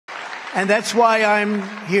And that's why I'm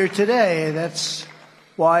here today. That's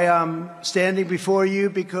why I'm standing before you,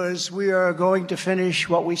 because we are going to finish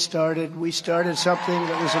what we started. We started something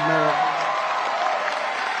that was a miracle.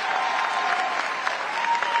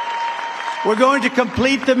 We're going to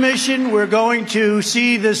complete the mission. We're going to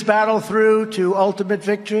see this battle through to ultimate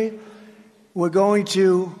victory. We're going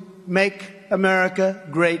to make America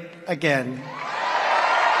great again.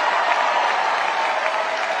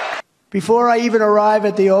 Before I even arrive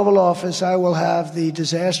at the Oval Office, I will have the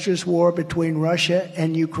disastrous war between Russia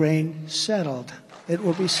and Ukraine settled. It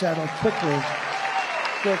will be settled quickly.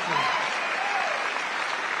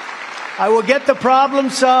 I will get the problem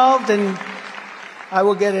solved, and I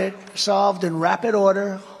will get it solved in rapid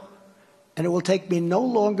order, and it will take me no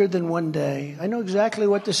longer than one day. I know exactly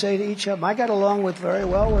what to say to each of them. I got along very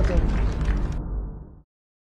well with them.